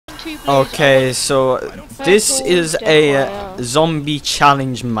two blues. Okay, so this is a zombie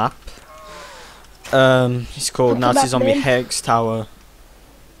challenge map. It's called Nazi Zombie Hex Tower.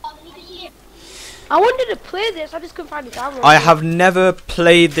 I wanted to play this, I just couldn't find it download. I have never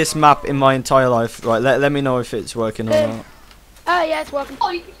played this map in my entire life. Right, let me know if it's working or not. Oh yeah, it's working.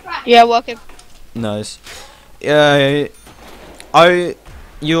 Yeah, working. Nice.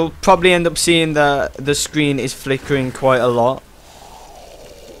 You'll probably end up seeing that the screen is flickering quite a lot,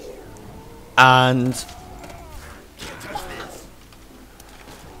 and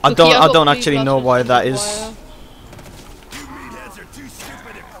I don't actually know why that is.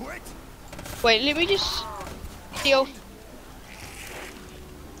 Wait, let me just see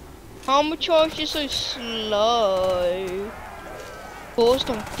how much charge is so slow. Paused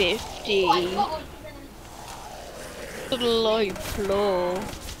on 50. Low floor.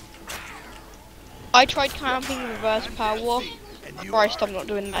 I tried camping reverse power. Christ, I'm not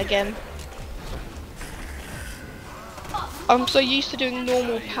doing that again. I'm so used to doing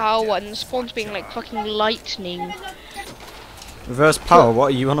normal power and the spawns being like fucking lightning. Reverse power? What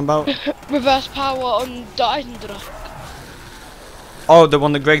are you on about? Reverse power on Dindra. Oh, the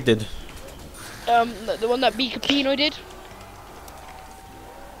one that Greg did. The one that B Capino did.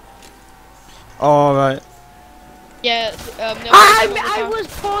 Oh right. Yeah. I was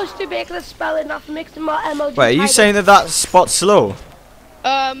forced to make the spelling off mixing my emoji. Wait, are you saying that spot's slow?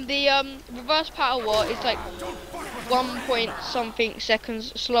 The reverse power is like 1 point something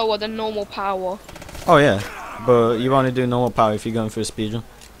seconds slower than normal power. Oh yeah, but you only do normal power if you're going for a speedrun.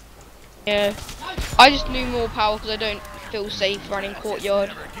 Yeah, I just do more power because I don't feel safe running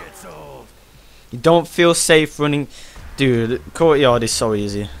courtyard. You don't feel safe running, dude. Courtyard is so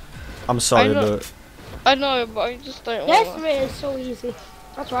easy. I'm sorry, but I know, but I just don't. Yes, it is so easy.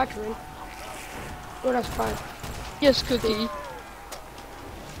 That's what I can. Oh, that's fine. Yes, Cookie.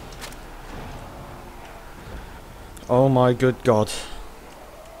 oh my good god.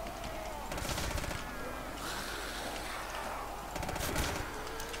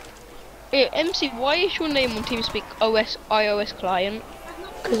 Hey, MC, why is your name on TeamSpeak iOS client?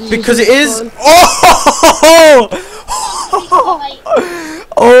 Because it is. Oh!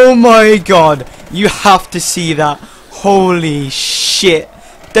 Oh my god! You have to see that. Holy shit!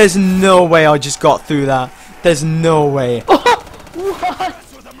 There's no way I just got through that. There's no way. What?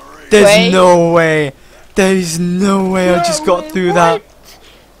 There's no way. There's no way I just got through that.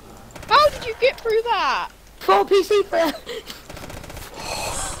 How did you get through that? Full PC for.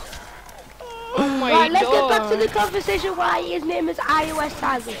 Oh my Right, let's god. get back to the conversation why his name is iOS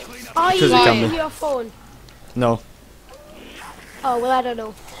Tazzy. Are you Because using your phone? No. Oh, well, I don't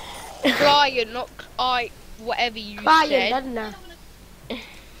know. Client, not whatever you Client, said. doesn't it?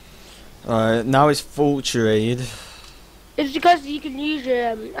 Alright, now it's full trade. It's because you can use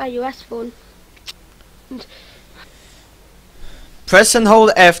your iOS phone. Press and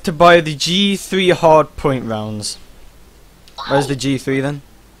hold F to buy the G3 hard point rounds. Where's the G3 then?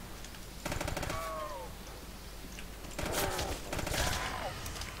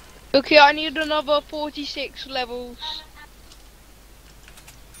 Okay, I need another 46 levels.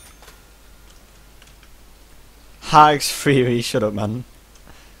 Hags Theory, shut up man.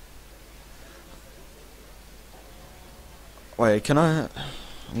 Wait, can I?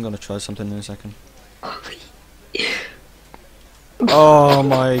 I'm gonna try something in a second. Oh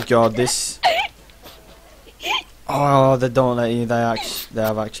my god, this. Oh, they don't let you. They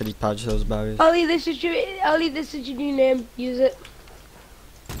have actually patched those barriers. Ollie, this is your new name. Use it.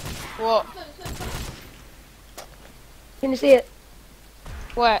 What? Can you see it?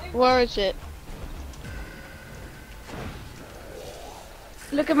 Where is it?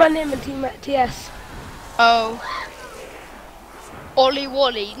 Look at my name and team at TS. Oh. Ollie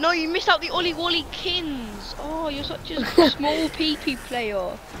Wally. No, you missed out the Ollie Wally Kins. Oh, you're such a small PP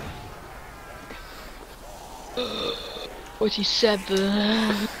player.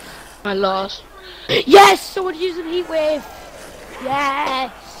 47. My last. Yes! Someone used a heat wave.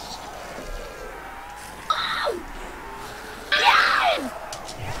 Yes! Yes!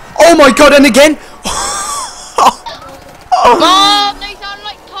 Oh my god, and again! Mom, they sound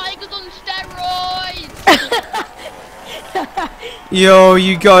like tigers on steroids. Yo,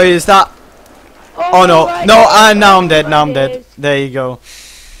 you guys, that. Oh no, my no, God, now I'm dead, now I'm it dead. is. There you go.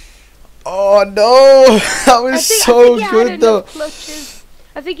 Oh no, that was so good though.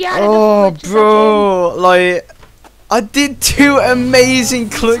 I think you had Oh enough clutches, bro, like, I did 2 amazing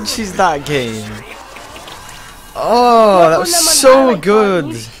clutches that game. Oh, that was so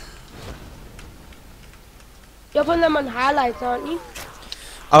good. You're putting them on highlights, aren't you?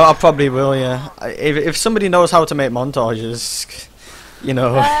 I probably will, yeah. If somebody knows how to make montages, You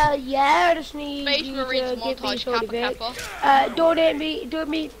know. Yeah, I just need Space you Marines to give me montage, Sony Kappa Vegas.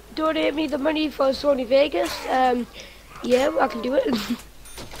 Kappa. Donate me the money for Sony Vegas. Yeah, I can do it.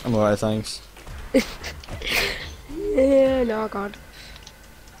 I'm alright, thanks. Yeah, no, I can't.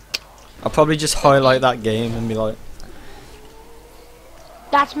 I'll probably just highlight that game and be like,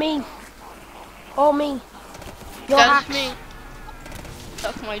 That's me. All me. Your That's hacks. me.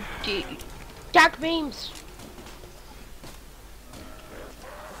 That's my dude. Jack Beams.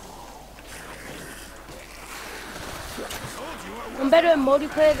 I'm better at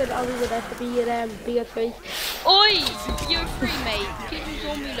multiplayer than Ollie would have to be at BF3. Oi! You're free, mate. Get your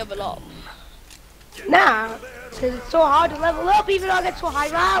zombie level up. Nah, because it's so hard to level up even though I get so high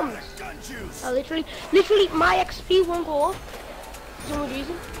rounds. Literally, my XP won't go up for some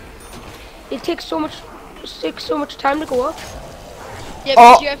reason. It takes so much time to go up. Yeah,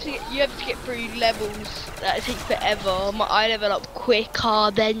 Oh. but you have to get through levels that take forever. I level up quicker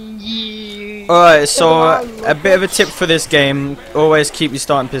than you. alright, so a bit of a tip for this game, always keep your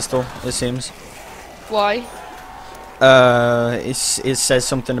starting pistol, it seems. Why? It says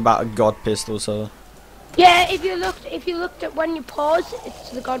something about a god pistol, so. Yeah, if you looked at when you pause, it's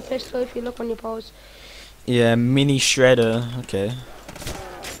the god pistol. If you look when you pause. Yeah, mini shredder, okay.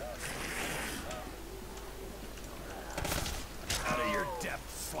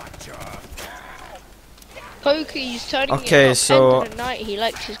 Pokey's turning Okay, it up so- end of the night. He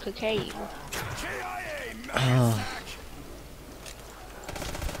likes his cocaine.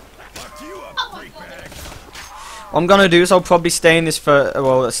 What I'm gonna do is I'll probably stay in this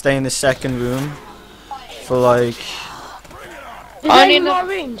stay in this second room for like. Is there any more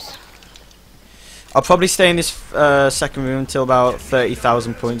rooms? I'll probably stay in this second room until about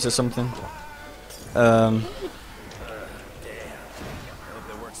 30,000 points or something.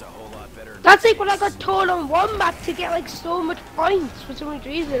 That's like when I got told on one map to get like so much points for some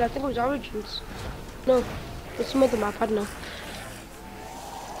reason. I think it was Origins. No, it's some other map. I don't know.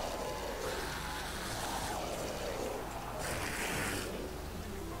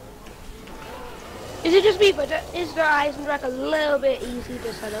 Is it just me, but is the Eisendrache a little bit easy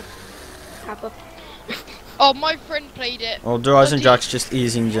to set up? Kappa. Oh, my friend played it. Well, Horizon Jack's just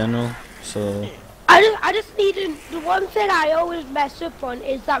easy in general, so. I just need the one thing I always mess up on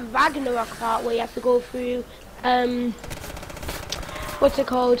is that Ragnarok part where you have to go through what's it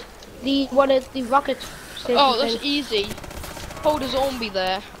called? One of the rocket station Oh, that's things. easy. Hold a zombie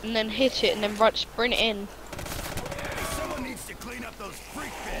there and then hit it and then sprint in. Someone needs to clean up those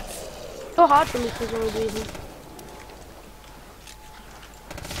freak bits. So hard for me for some reason.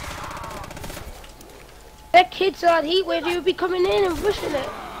 That kid's on heat wave, he would be coming in and pushing it.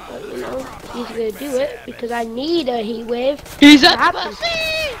 But you know, he's gonna do it because I need a heat wave. He's to at happen. pussy!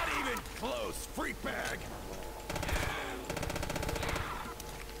 Not even close, freak bag.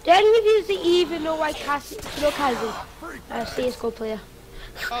 Do any of you even know why Kazi, CSGO player?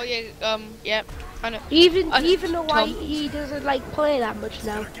 Oh yeah, yeah, I know. Even know why Tom. he doesn't like play that much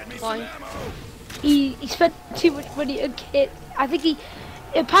now. Why? He spent too much money on kit. I think he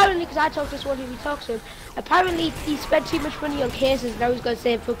apparently, because I talked to this one who talks to him. Apparently he spent too much money on cases. Now he's gonna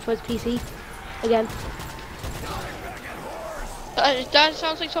save up for his PC again. That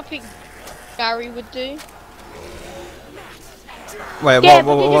sounds like something Gary would do. Wait, Yeah,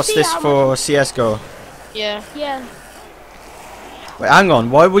 but did you what's see this how for CSGO? Yeah. Yeah. Wait, hang on.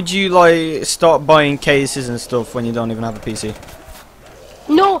 Why would you like start buying cases and stuff when you don't even have a PC?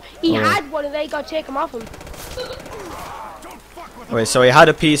 No, he Oh. had one and they got taken off him Wait, so he had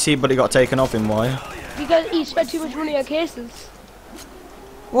a PC but it got taken off him. Why? because he spent too much money on cases.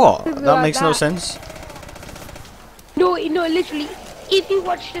 What? Something That like makes no that. sense. No, literally, if you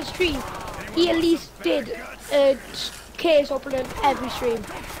watch the stream, he at least did a case opening every stream,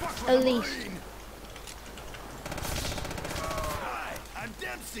 at least. Hi, I'm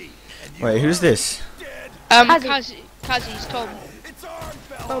Dempsey. And you Wait, who's this? dead. Kazi's Tom. Its arm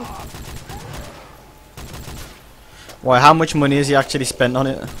fell. Why? How much money has he actually spent on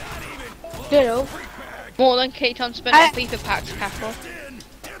it? You know. More than K-Town spent on FIFA packs, Kappa.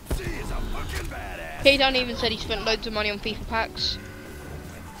 Dempsey is a fucking badass. K-Town even said he spent loads of money on FIFA packs.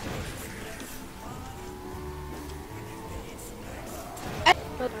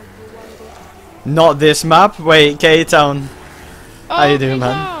 Not this map. Wait, K-Town. How you doing,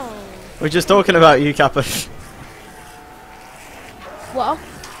 man? K-Town. We're just talking about you, Kappa. What?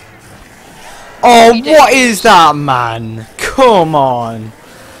 Oh, You did. what is that, man? Come on.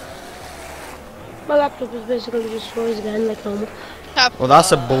 My laptop is basically just froze again, like normal. Kappa. Well,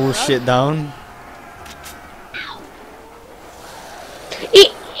 that's a bullshit down.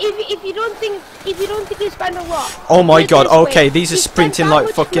 if you don't think you spend a lot. Oh my put it god, this way, okay, these are he spent sprinting that like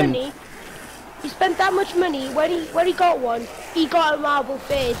much fucking... money- He spent that much money when he got one. He got a marble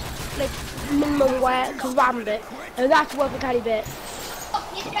face, like minimum wear, rammed it, and that's worth a tiny bit.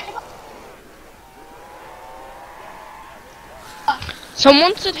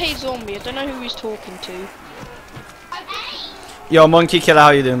 Someone said, "Hey zombie." I don't know who he's talking to. Yo, Monkey Killer, how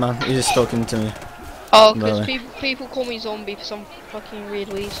you doing, man? He's just talking to me. Oh, because Really? people call me zombie for some fucking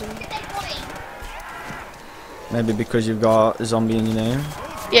weird reason. Maybe because you've got a zombie in your name.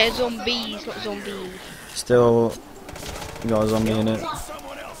 Yeah, zombies, not zombie. Still, you got a zombie in it.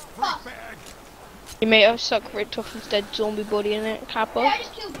 You may have suck rid off instead zombie body in it, Kappa.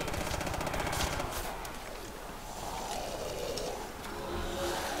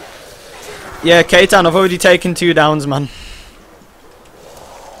 Yeah, K-Town, I've already taken 2 downs, man.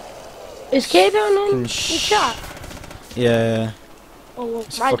 Is K-Town in the Sh- chat? Yeah, Oh, well,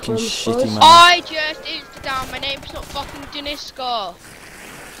 it's my fucking clone shitty, was. man. I just insta down. My name's not fucking Deniska.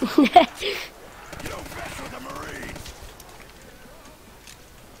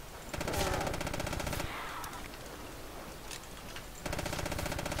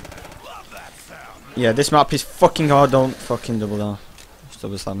 Yeah, this map is fucking hard, don't fucking double down. Just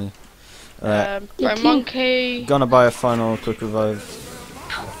double slam me. Bro, Your team- monkey. Gonna buy a final quick revive.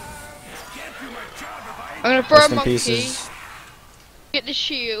 I'm gonna throw Rest a in monkey. pieces. Get the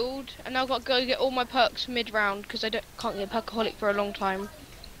shield, and now I've got to go get all my perks mid round because I can't get perkaholic for a long time.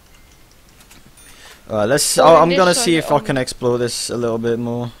 Alright, let's. Well, I'm in gonna this see one, if I can explore this a little bit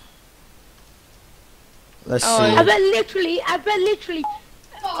more. Let's Oh, see. yeah. I bet literally.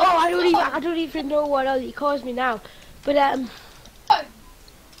 Oh, I don't even know what else he calls me now. But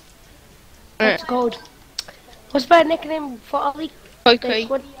what's it called? What's my nickname for Ollie? Okay.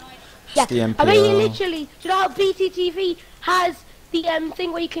 What? Yeah, the I bet you MPL. literally. Do you know how BTTV has the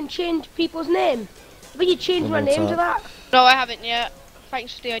thing where you can change people's name? I bet you change my What's name to that? that. No, I haven't yet.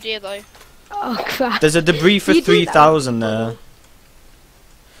 Thanks for the idea though. Oh crap! There's a debris for You do that. 3,000 there.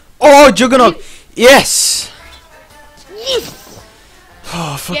 Oh, Juggernaut! Yes! Yes.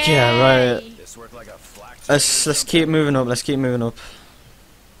 Oh, fuck yeah, right. Yay! This worked like a flak. Let's keep moving up. Let's keep moving up.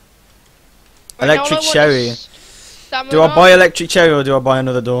 Right, now Electric I want cherry. this stamina. Do I buy electric cherry or do I buy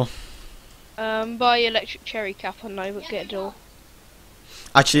another door? Buy electric cherry cap and no, but get a door.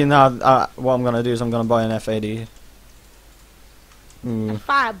 Actually, no. What I'm gonna do is I'm gonna buy an FAD.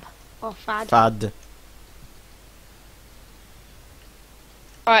 Fab or fad. Fad.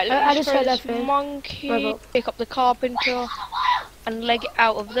 Alright, I let's just throw heard this that thing. monkey, Right, pick up the carpenter, and leg it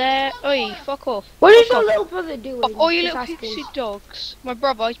out of there. Oi, fuck off. What is Fuck your off. little brother doing? Fuck all you Just little asking. pixie dogs. My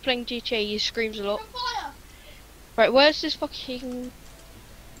brother, he's playing GTA, he screams a lot. Right, where's this fucking...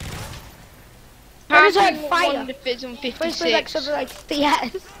 I just heard Apparently fire. one that fits on First like 56. something like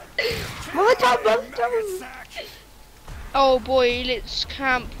yes. Molotov. Oh boy, let's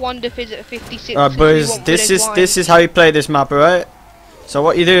camp Wonder Fizz at 56. Alright, boys. This is how you play this map, alright? So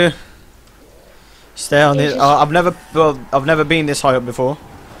what you do? Stay on You it. just- I've never been this high up before.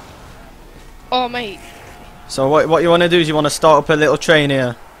 Oh mate. So what you want to do is you want to start up a little train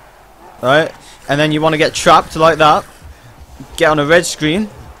here, right? And then you want to get trapped like that. Get on a red screen,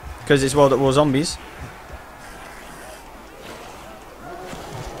 because it's World at War Zombies.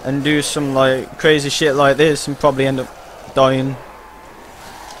 And do some like crazy shit like this and probably end up dying.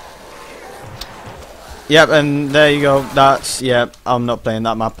 Yep, and there you go. That's, yep, I'm not playing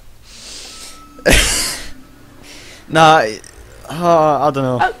that map. Nah, I don't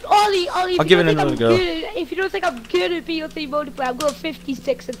know. Ollie, I'll give it another go. If you don't think I'm good at BO3 multiplayer, I'm going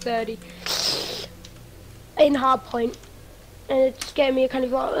 56 and 30 in hard point, and it's getting me a kind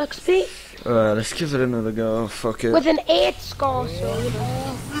of lot of XP Alright, let's give it another go. Fuck it. with an 8 score. So you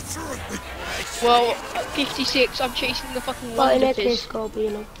know, Well, at 56, I'm chasing the fucking well, an Wonder 8 Fizz. score, but you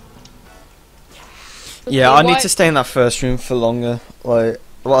know. Yeah, Okay, I need why- to stay in that first room for longer. Like,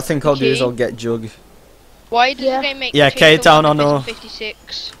 what I think I'll do is Okay. I'll get Jug. Why does Yeah. the game make Yeah, you chase the K-Town, Wonder I know. Fizz on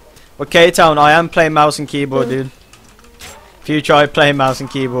 56? Well, K-Town, I am playing mouse and keyboard, dude. If you try playing mouse and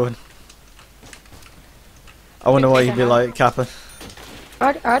keyboard, I wonder what you'd be like, Kappa.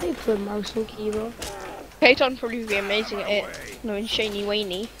 I do play mouse and keyboard. K-Town probably be amazing at it. No, in Shaney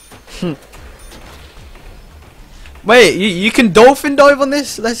Waney. Wait, you can dolphin dive on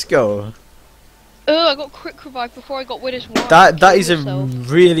this? Let's go. Oh, I got quick revive before I got Widows 1. That is a myself.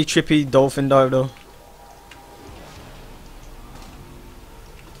 really trippy dolphin dive, though.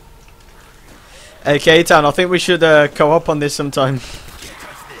 Hey, K-Town, I think we should co-op on this sometime.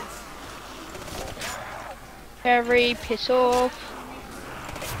 Very piss off.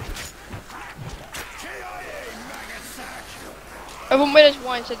 I want Miller's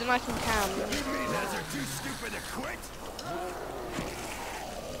wine so then I can cam.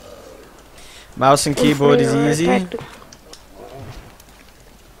 Mouse and keyboard is easy.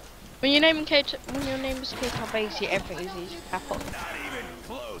 When your name is K Basic, everything is easy. Apple.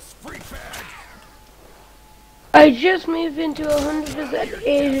 I just moved into 100%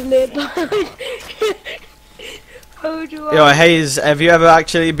 Asian neighborhood. How do I? Yo, Hayes, have you ever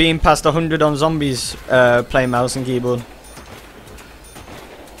actually been past 100 on zombies playing mouse and keyboard?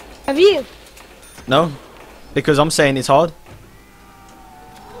 Have you? No? Because I'm saying it's hard.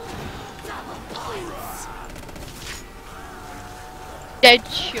 Dead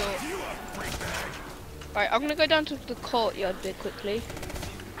sure. Right, I'm gonna go down to the courtyard a bit quickly.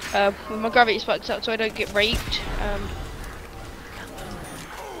 With my gravity spikes up so I don't get raped.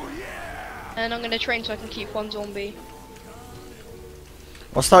 And I'm gonna train so I can keep one zombie.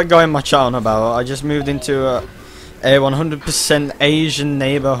 What's that guy in my chat on about? I just moved into a 100% Asian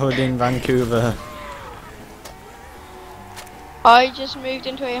neighborhood in Vancouver. I just moved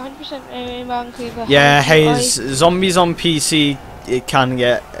into a 100% in Vancouver. Yeah, Hayes, zombies on PC, it can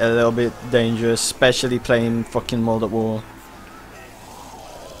get a little bit dangerous, especially playing fucking World at War.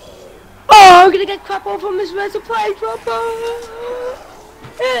 Oh, I'm gonna get crap on from this resupply dropper.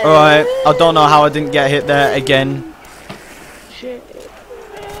 Alright, I don't know how I didn't get hit there again. Shit.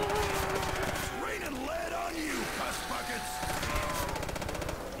 Raining lead on you, cuss buckets.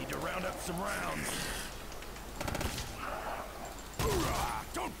 Need to round up some rounds. Hoorah!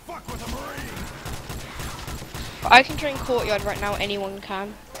 Don't fuck with a marine. I can train courtyard right now, anyone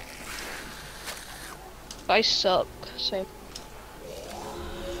can. I suck, so.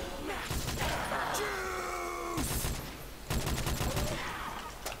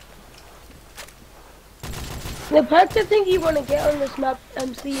 The part I think you want to get on this map,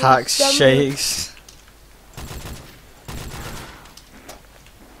 MC. is Hacks, some- shakes.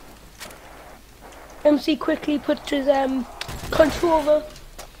 MC quickly puts his controller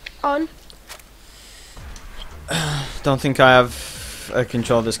on. Don't think I have a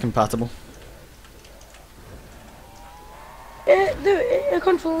controller that's compatible. The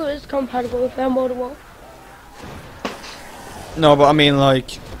controller is compatible with World of War. No, but I mean like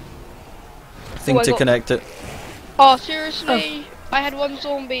thing I to got- connect it. Oh, seriously? I had one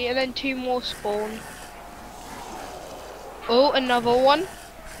zombie and then 2 more spawn. Oh, another one.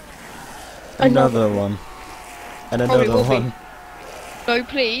 Another one. And Probably another will be. one. No,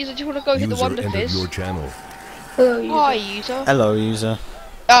 please. I just want to go hit the User Wonder entered Fizz. your channel. Hello, user. Hi, user. Hello, user.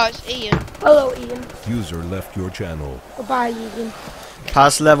 Oh, it's Ian. Hello, Ian. User left your channel. Goodbye, Ian.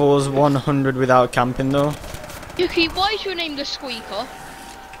 Pass levels 100 without camping though. Yuki, why is your name the Squeaker?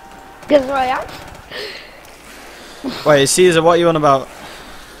 Guess where I am? Wait, Caesar, what are you on about?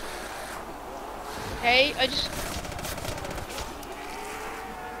 Hey, I just...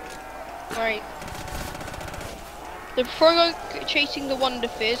 Right. So before I go chasing the Wonder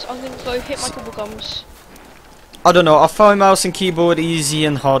Fizz, I'm going to go hit my couple gums. I don't know, I find mouse and keyboard easy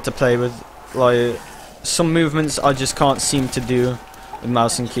and hard to play with. Like, some movements I just can't seem to do with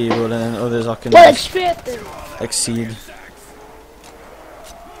mouse and keyboard, and then others I can Well, just straight through. exceed.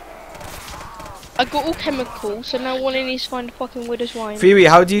 I got all chemicals, so now all I need is find a fucking widow's wine. Phoebe,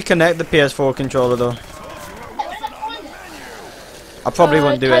 how do you connect the PS4 controller though? I probably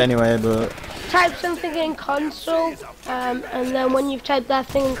wouldn't do it type- anyway, but Type something in console, and then when you've typed that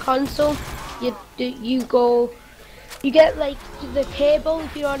thing in console, you get like the cable,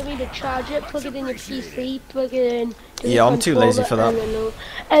 if you know what I mean, to charge it, plug it in your PC, plug it in. To the Yeah, I'm too lazy for controller, that.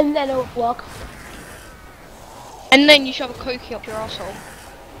 And then it'll work. And then you shove a cookie up your asshole.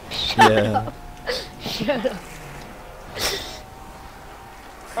 yeah. Shut up.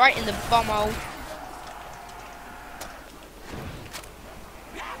 Right in the bumhole.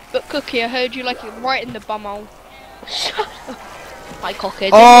 But Cookie, I heard you like it right in the bumhole. Shut up. Hi,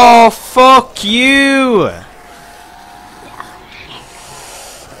 cockhead. Oh, fuck you!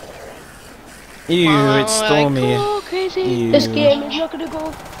 Ew, it's stormy. Oh, crazy. Ew. This game is not gonna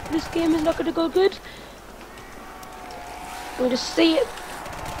go. This game is not gonna go good. We'll just see it.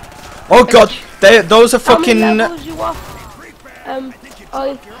 Oh god, those are How many fucking... levels you off?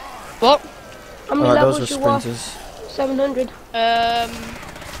 I. What? How many Alright, those levels were you off? sprinters. 700.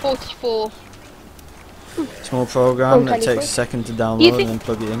 44. Small program that 124. takes a second to You download think- and then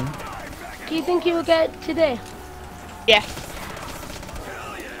plug it in. Do you think you'll get today? Yeah.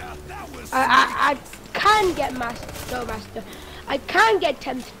 I can get master. I can get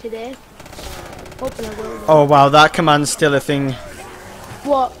 10th today. Hoping I will. though. Oh wow, that command's still a thing.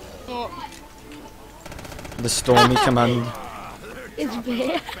 What? The stormy command. It's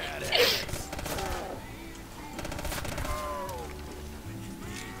bad.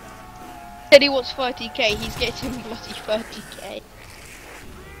 Said he wants 30k, he's getting bloody 30k.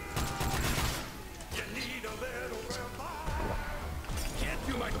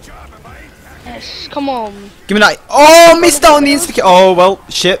 Yes, come on. Give me that. Oh, missed out on the insta. Oh well,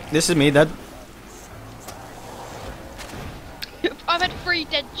 shit. This is me dead. I've had 3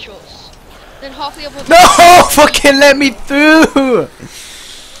 dead shots. Then half the other. No, fucking let me through.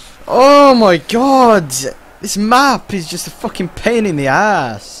 Oh my god, this map is just a fucking pain in the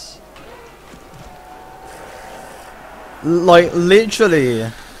ass. Like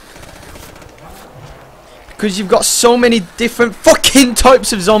literally, because you've got so many different fucking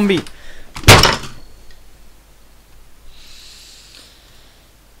types of zombie.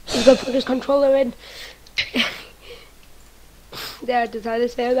 He's gonna put his controller in. There, I decided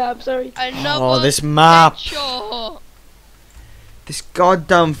to say that, I'm sorry. Another Oh, this map. dead shot. This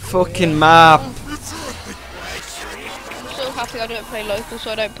goddamn fucking map. I'm so happy I don't play local,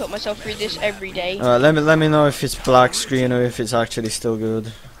 so I don't put myself through this every day. Alright, let me know if it's black screen or if it's actually still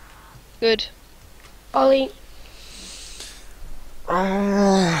good. Good. Ollie,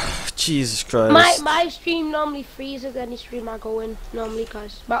 Jesus Christ. my stream normally freezes any stream I go in, normally,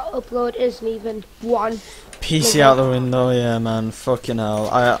 because my upload isn't even 1. PC out the window, yeah man, fucking hell.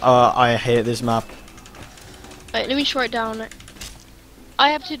 I hate this map. Wait, let me just write down it. I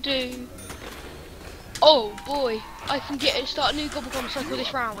have to do. Oh boy, I can start a new Gobblegum cycle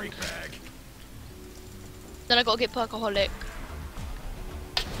this round. Then I gotta get Perkaholic.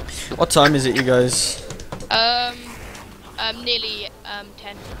 What time is it, you guys? Nearly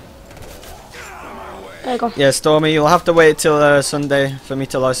 10. There you go. Yeah, Stormy, you'll have to wait till Sunday for me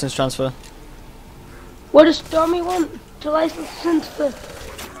to license transfer. What does Stormy want to license for?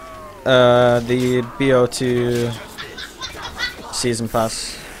 The BO2 season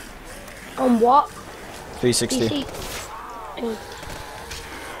pass. On what? 360. PC.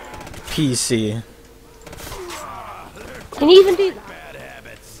 PC. Can you even do that?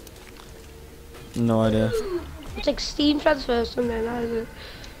 No idea. It's like Steam transfer or something, isn't it?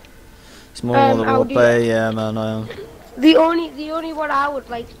 It's more what I'll we'll do play, yeah man, I am. The only one I would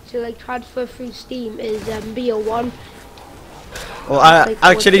like to transfer through Steam is BO1. Well, I Like,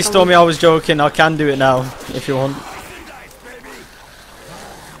 actually, what's Stormy, I was joking. I can do it now if you want.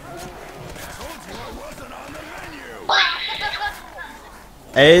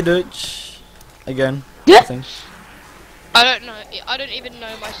 Hey, Dutch. Again. Yeah. I think. I don't know. I don't even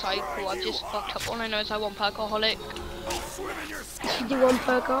know my cycle. I've just fucked up. All I know is I want Perkaholic. You want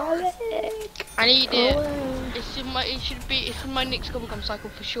Perkaholic? I need it. Oh. It's in my. It's in my next Gobblegum cycle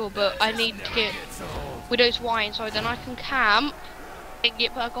for sure. But I need to get Widow's Wine so then I can camp and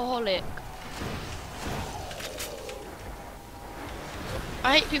get Perkaholic.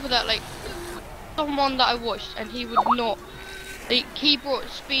 I hate people that like someone that I watched and he would not. Like, he brought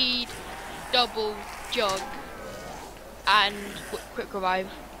speed, double, jug, and quick revive.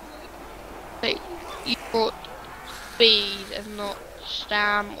 Like, he brought speed and not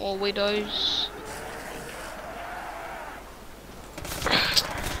stam or widows.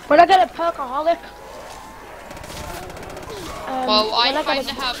 When I get a Perkaholic, Well, I when kind of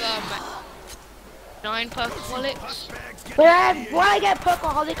have 9 Perkaholics. when I get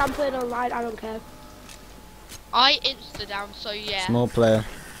Perkaholic, I'm playing online. I don't care. I insta down, so yeah. Small player.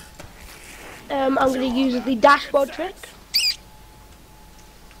 I'm gonna use the dashboard trick.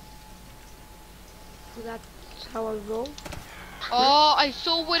 That's how I roll. Oh, I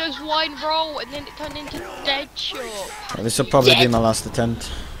saw Widow's Wine roll and then it turned into dead shot. Yeah, this will probably be my last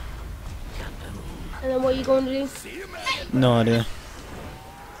attempt. And then what are you going to do? No idea.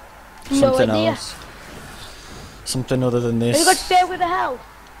 No Something idea. else. Something other than Are you going to this. stay with the hell?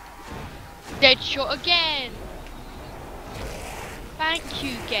 Dead shot again. Thank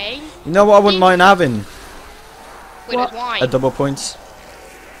you, game. You know what I wouldn't mind having? Widow's What? Wine. A double points.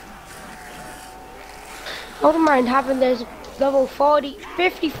 I wouldn't mind having this level 40,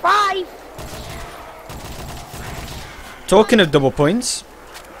 55. Talking of double points.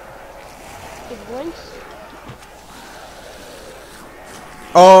 Good points.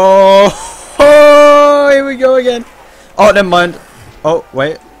 Oh, oh, here we go again. Oh, never mind. Oh,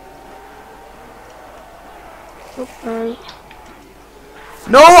 wait. Alright.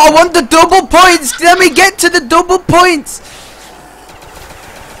 No, I want the double points. Let me get to the double points.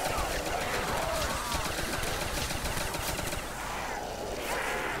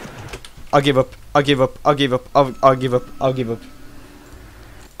 I'll give up. I'll give up. I'll give up. I'll give up. I'll give up.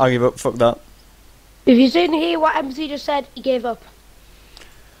 I'll give up. Fuck that. If you didn't hear what MC just said, he gave up.